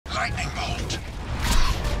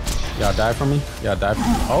Y'all die for me? Y'all die for me?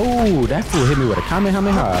 Oh, that fool hit me with a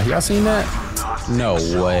Kamehameha. Y'all seen that? No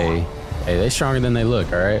way. Hey, they stronger than they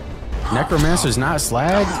look, all right? Necromancer's not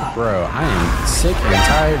slagged? Bro, I am sick and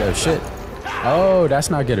tired of shit. Oh, that's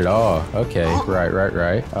not good at all. Okay,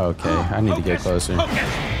 right. Okay, I need to get closer.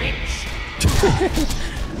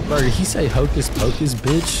 Bro, did he say hocus pocus,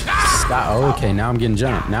 bitch? Stop. Oh, okay, now I'm getting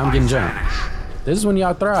jumped. This is when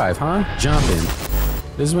y'all thrive, huh? Jumping.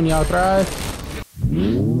 This is when y'all thrive?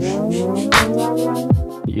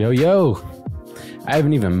 Yo. I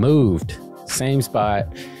haven't even moved. Same spot.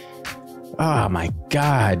 Oh my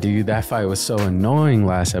god, dude, that fight was so annoying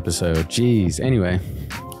last episode. Jeez. Anyway,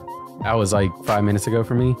 that was like 5 minutes ago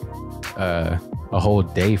for me. A whole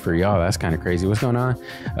day for y'all. That's kind of crazy. What's going on?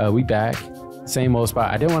 We back. Same old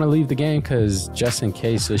spot. I didn't want to leave the game because just in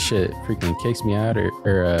case this shit freaking kicks me out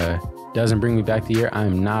or doesn't bring me back to here, I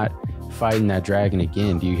am not fighting that dragon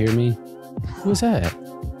again. Do you hear me? Who's that?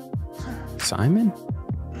 Simon?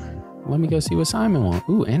 Let me go see what Simon wants.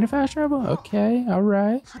 Ooh, and a fast travel? Okay, all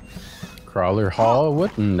right. Crawler Hall?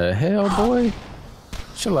 What in the hell, boy?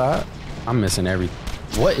 Chill out. I'm missing everything.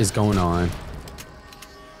 What is going on?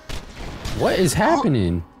 What is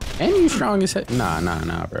happening? And you strong as heck? Nah,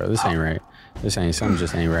 bro. This ain't right. Something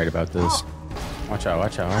just ain't right about this. Watch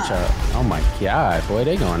out. Oh my god, boy,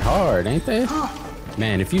 they going hard, ain't they?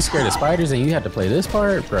 Man, if you scared of spiders and you had to play this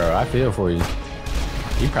part, bro, I feel for you.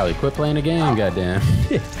 You probably quit playing the game, goddamn.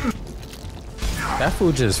 That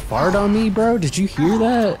fool just farted on me, bro. Did you hear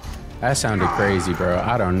that? That sounded crazy, bro.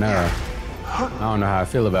 I don't know. I don't know how I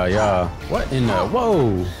feel about y'all. What in the...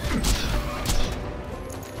 Whoa.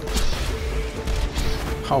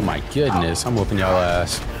 Oh my goodness. I'm whooping y'all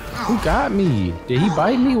ass. Who got me? Did he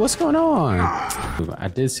bite me? What's going on? I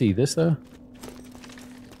did see this, though.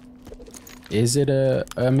 Is it a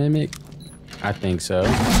mimic? I think so.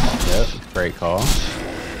 Yep. Great call.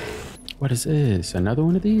 What is this? Another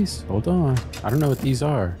one of these? Hold on. I don't know what these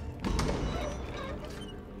are.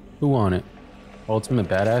 Who want it? Ultimate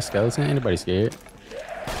badass skeleton? Anybody scared?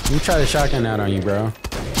 Let me try the shotgun out on you, bro.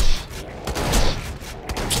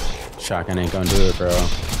 Shotgun ain't gonna do it, bro.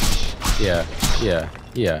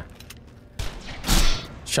 Yeah.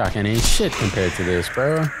 Shotgun ain't shit compared to this,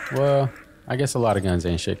 bro. Well, I guess a lot of guns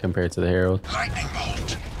ain't shit compared to the Herald.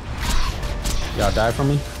 Y'all die for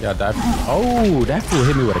me? Oh, that fool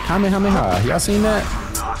hit me with a Kamehameha. Y'all seen that?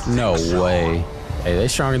 No way. Hey, they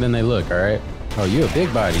stronger than they look, all right? Oh, you a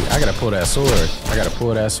big body. I gotta pull that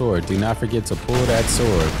sword. Do not forget to pull that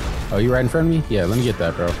sword. Oh, you right in front of me? Yeah, let me get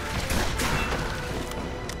that, bro.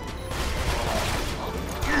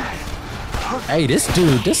 Hey, this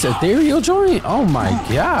ethereal joint? Oh my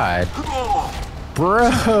god.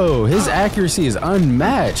 Bro, his accuracy is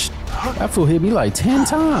unmatched. That fool hit me like 10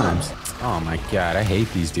 times. Oh my god, I hate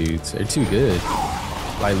these dudes. They're too good.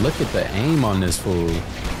 Like, look at the aim on this fool.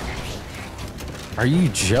 Are you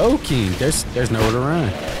joking? There's nowhere to run.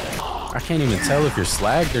 I can't even tell if you're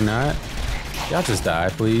slagged or not. Y'all just die,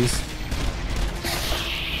 please.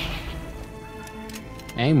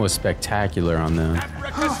 Aim was spectacular on them.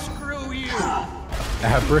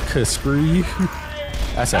 Abraca screw you.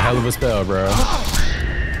 That's a hell of a spell, bro.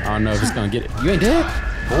 I don't know if it's gonna get it. You ain't dead?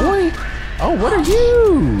 Boy? Oh, what are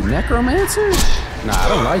you? Necromancer? Nah, I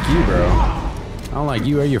don't like you, bro. I don't like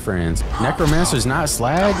you or your friends. Necromancer's not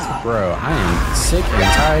slagged? Bro, I am sick and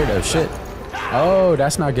tired of shit. Oh,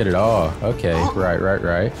 that's not good at all. Okay, right.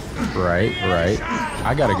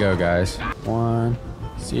 I gotta go, guys. 1,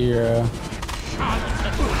 0.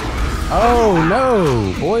 Oh,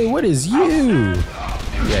 no. Boy, what is you?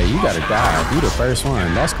 Yeah, you gotta die. You the first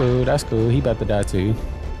one. That's cool. He about to die too.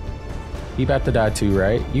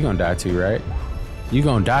 Right? You gonna die too, right?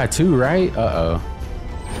 Uh-oh.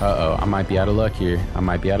 I might be out of luck here.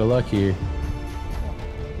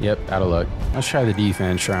 Yep, out of luck. Let's try the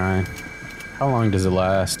defense shrine. How long does it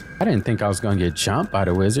last? I didn't think I was gonna get jumped by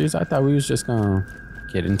the wizards. I thought we was just gonna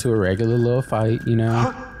get into a regular little fight, you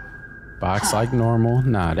know? Box like normal.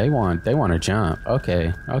 Nah, they want to jump.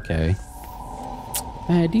 Okay.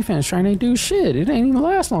 Man, defense shrine ain't do shit. It ain't even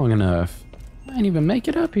last long enough. I ain't even make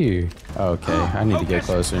it up here. Okay, I need to get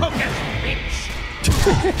closer.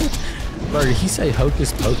 Bro, did he say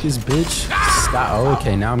hocus pocus, bitch? Stop. Oh,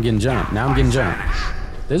 okay, now I'm getting jumped.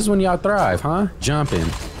 This is when y'all thrive, huh? Jumping.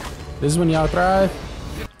 This is when y'all thrive?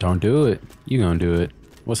 Don't do it. You gonna do it.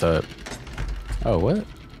 What's up? Oh, what?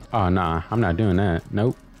 Oh, nah, I'm not doing that.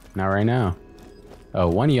 Nope, not right now. Oh,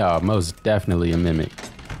 one of y'all most definitely a mimic.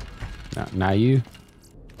 Not you?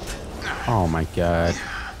 Oh my god.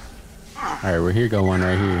 Alright, well, here go one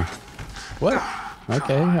right here. What?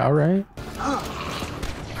 Okay, alright.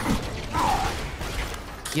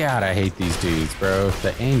 God, I hate these dudes, bro.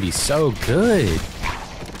 The aim be so good.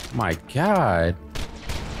 My God.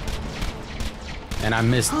 And I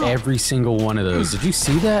missed every single one of those. Did you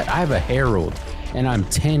see that? I have a Herald, and I'm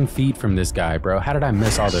 10 feet from this guy, bro. How did I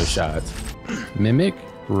miss all those shots? Mimic,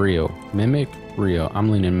 real. Mimic, real. I'm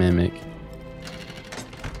leaning Mimic.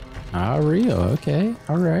 Ah, real. Okay.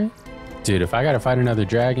 All right. Dude, if I gotta fight another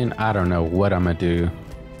dragon, I don't know what I'm gonna do.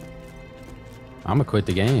 I'm gonna quit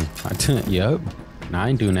the game. Yup. No, I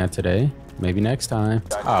ain't doing that today. Maybe next time.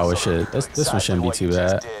 Oh, well, shit. This one shouldn't be too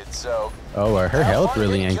bad. Oh, her health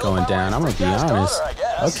really ain't going down. I'm gonna be honest.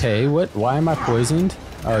 Okay, what? Why am I poisoned?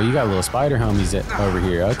 Oh, you got little spider homies over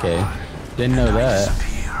here. Okay. Didn't know that.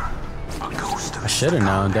 I should have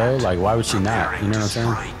known, though. Like, why would she not? You know what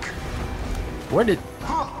I'm saying? Where did...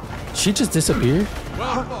 She just disappeared?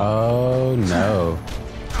 Oh, no.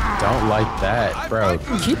 Don't like that, bro.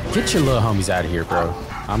 Get your little homies out of here, bro.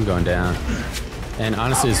 I'm going down. And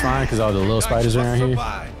honestly, it's fine because all the little spiders around here.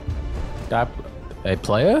 Hey,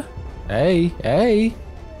 player? Hey.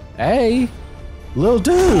 Little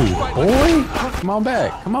dude, boy. Come on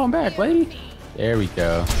back, lady. There we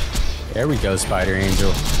go. There we go, Spider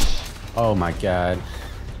Angel. Oh my God.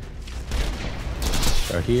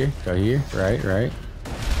 Go here. Right.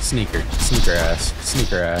 Sneaker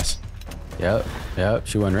ass. Yep.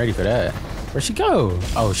 She wasn't ready for that. Where'd she go?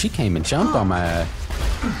 Oh, she came and jumped on my ass.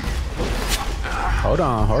 Hold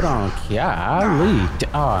on. Golly.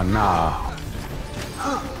 Oh, nah.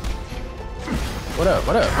 What up?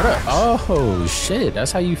 Oh, shit.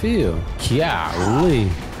 That's how you feel.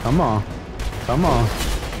 Golly. Come on.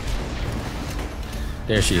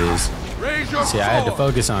 There she is. See, I had to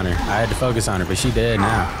focus on her. But she dead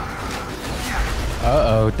now.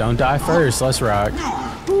 Uh-oh. Don't die first. Let's rock.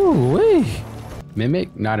 Ooh-wee.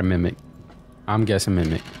 Mimic? Not a mimic. I'm guessing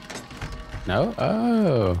Mimic. No?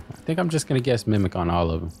 Oh. I think I'm just gonna guess Mimic on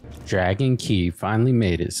all of them. Dragon Key. Finally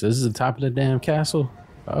made it. So this is the top of the damn castle?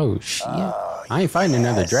 Oh, shit. I ain't fighting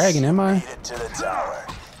another dragon, am I? Made it to the tower.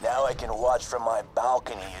 Now I can watch from my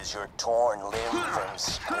balcony as your torn limb from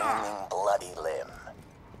screaming bloody limb.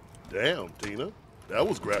 Damn, Tina. That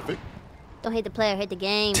was graphic. Don't hate the player, hate the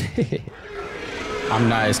game.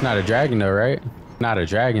 It's not a dragon though, right? Not a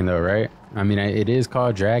dragon though, right? I mean, it is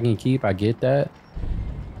called Dragon Keep. I get that.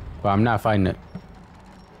 But I'm not fighting it.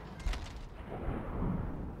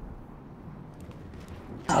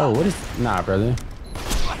 Oh, what is... Nah, brother.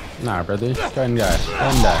 Go ahead and die.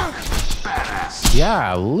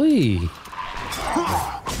 Golly.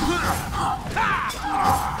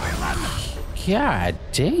 God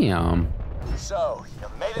damn. So, you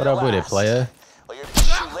made it. What up with it, player? Well, you're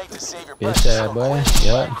too late to save your Bitch that boy.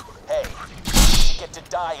 Yep. Hey, you get to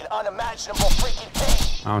die in unimaginable freaking pain.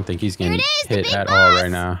 I don't think he's getting hit at all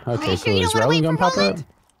right now. Okay, cool. Is Roland gonna pop up?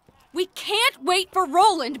 We can't wait for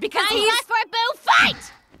Roland because Time for a boo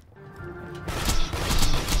fight!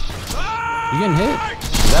 You getting hit?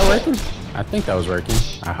 Is that working? I think that was working.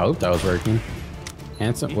 I hope that was working.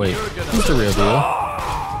 Handsome. Wait, who's the real deal?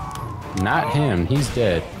 Not him. He's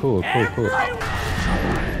dead. Cool.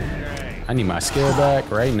 I need my skill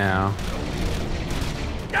back right now.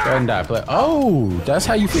 Go ahead and die. Play. Oh, that's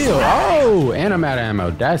how you feel. Oh, and I'm out of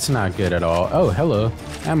ammo. That's not good at all. Oh, hello.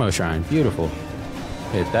 Ammo shrine. Beautiful.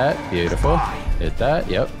 Hit that. Beautiful. Hit that.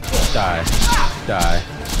 Yep. Die.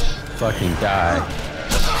 Fucking die.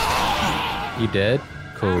 You dead?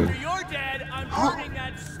 Cool.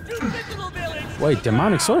 Wait,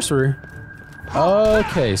 demonic sorcerer?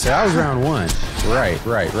 Okay, so that was round one. Right.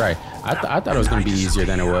 I thought it was gonna be easier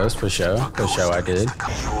than it was, for sure. I did.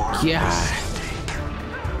 Yeah.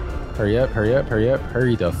 Hurry up.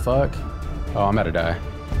 Hurry the fuck. Oh, I'm about to die.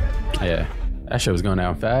 Yeah. That shit was going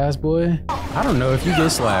down fast, boy. I don't know if you get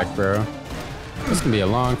slacked, bro. This can be a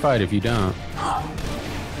long fight if you don't.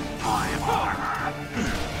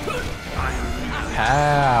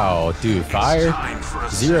 How? Dude, fire?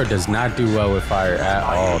 Zero does not do well with fire at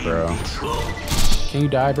all, bro. Can you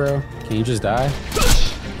die, bro? Can you just die?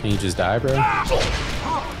 Bro?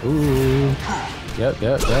 Ooh. Yep.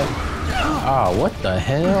 Oh, what the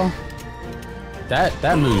hell?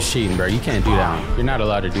 That move's cheating, bro. You can't do that one. You're not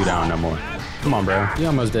allowed to do that one no more. Come on, bro. You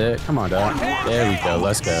almost dead. Come on, dog. There we go.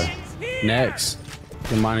 Let's go. Next.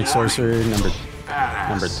 Demonic Sorcerer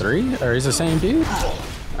number 3? Or is it the same dude?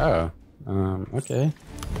 Oh. Okay.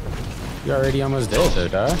 You're already almost dead, though,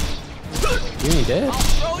 dog. You ain't dead?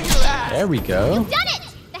 There we go. You've done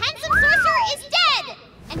it! The handsome sorcerer is dead!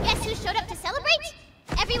 And guess who showed up to celebrate?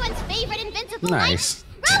 Everyone's favorite invincible nice.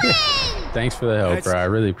 Roland! Thanks for the help, bro. I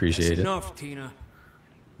really appreciate it. Enough, Tina.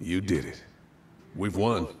 You did it. We've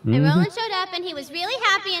won. And Roland showed up, and he was really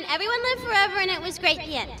happy, and everyone lived forever, and it was great at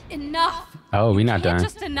the end. Enough. Oh, we're not You can't done.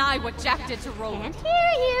 just deny what Jack did to Roland. Can't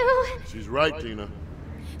hear you. She's right, Tina.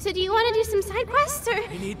 So do you want to do some side quests, or?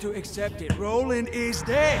 We need to accept it. Roland is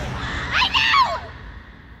dead. I know!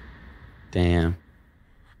 Damn.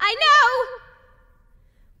 I know!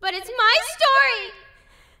 But it's my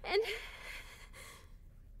story! And...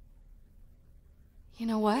 You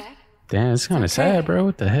know what? Damn, it's kind of okay. sad, bro.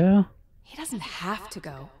 What the hell? He doesn't have to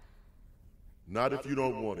go. Not if you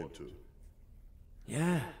don't want him to.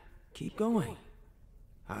 Yeah, keep going.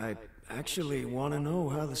 I actually want to know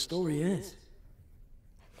how the story ends.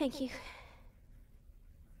 Thank you.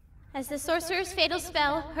 As the sorcerer's fatal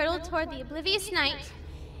spell hurtled toward the oblivious night,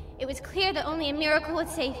 it was clear that only a miracle would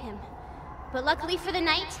save him. But luckily for the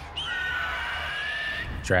knight,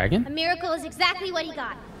 a Dragon? miracle is exactly what he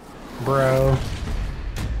got. Bro.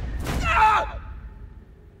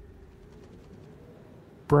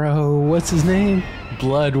 Bro, what's his name?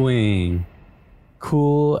 Bloodwing.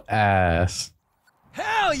 Cool ass.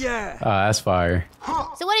 Hell yeah! Oh, that's fire.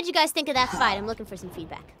 So what did you guys think of that fight? I'm looking for some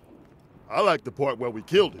feedback. I like the part where we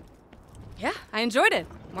killed him. Yeah, I enjoyed it.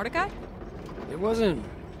 Mordecai? It wasn't.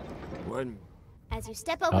 As you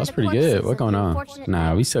step over That was the pretty corpses good. of What's going the on? unfortunate Nah,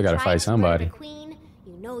 knight we still gotta trying fight to murder somebody. the queen,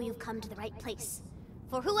 you know you've come to the right place.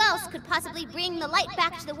 For who else could possibly bring the light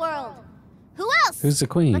back to the world? Who else? Who's the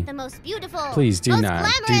queen? But the most beautiful, Please do most not-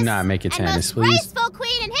 do glamorous, not make it and tennis, most please. graceful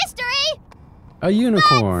queen in history, A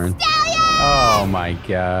unicorn. Stallion! Oh my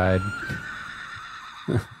god.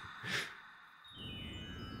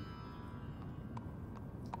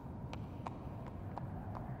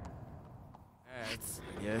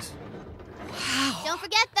 Yes. Don't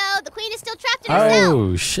forget though, the queen is still trapped in her cell.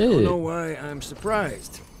 Oh I shit. don't know why I'm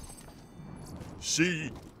surprised.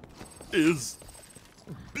 She is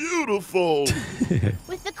beautiful.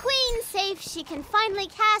 With the queen safe, she can finally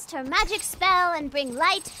cast her magic spell and bring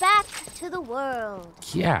light back to the world.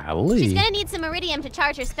 She's Golly. gonna need some iridium to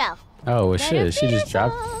charge her spell. Oh well, Better shit. She just be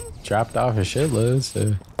dropped off a shitload.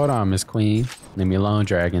 So hold on, Miss Queen. Leave me alone,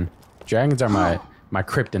 dragon. Dragons are my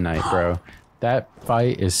kryptonite, bro. That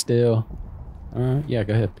fight is still. Yeah,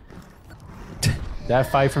 go ahead.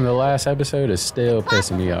 That fight from the last episode is still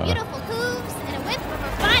pissing me off. Beautiful hooves and a whip of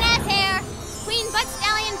her fine-ass hair, Queen Butt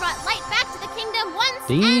Stallion brought light back to the kingdom once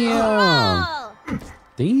and for all.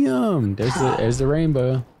 Damn. There's the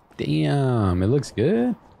rainbow. Damn. It looks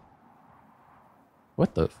good.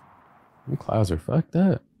 What the? The clouds are fucked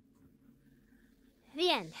up. The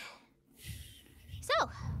end. So,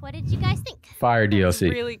 what did you guys think? Fire DLC.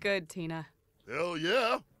 Really good, Tina. Hell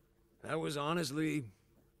yeah. That was honestly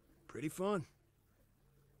pretty fun.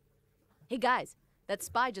 Hey guys, that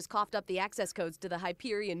spy just coughed up the access codes to the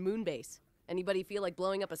Hyperion moon base. Anybody feel like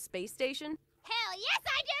blowing up a space station? Hell yes,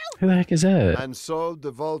 I do! Who the heck is that? And so the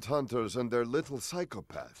Vault Hunters and their little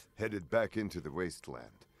psychopath headed back into the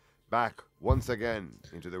wasteland. Back, once again,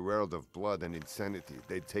 into the world of blood and insanity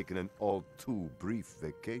they'd taken an all too brief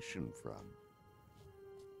vacation from.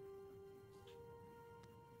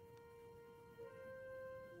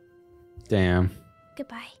 Damn.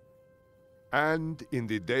 Goodbye. And in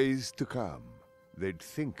the days to come, they'd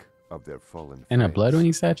think of their fallen And a friends,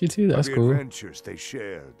 Bloodwing statue too? of That's the cool. adventures they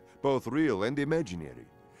shared, both real and imaginary.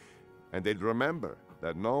 And they'd remember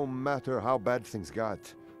that no matter how bad things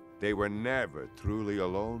got, they were never truly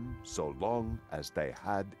alone so long as they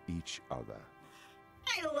had each other.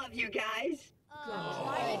 I love you guys.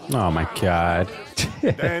 Oh my god.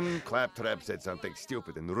 Then Claptrap said something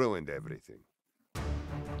stupid and ruined everything.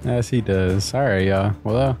 Yes, he does. All right, y'all.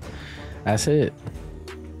 Well, that's it.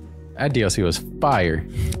 That DLC was fire.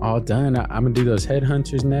 All done. I'm gonna do those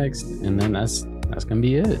headhunters next, and then that's gonna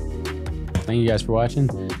be it. Thank you guys for watching.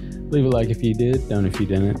 Leave a like if you did, don't if you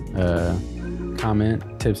didn't.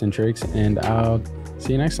 Comment, tips and tricks, and I'll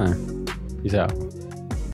see you next time. Peace out.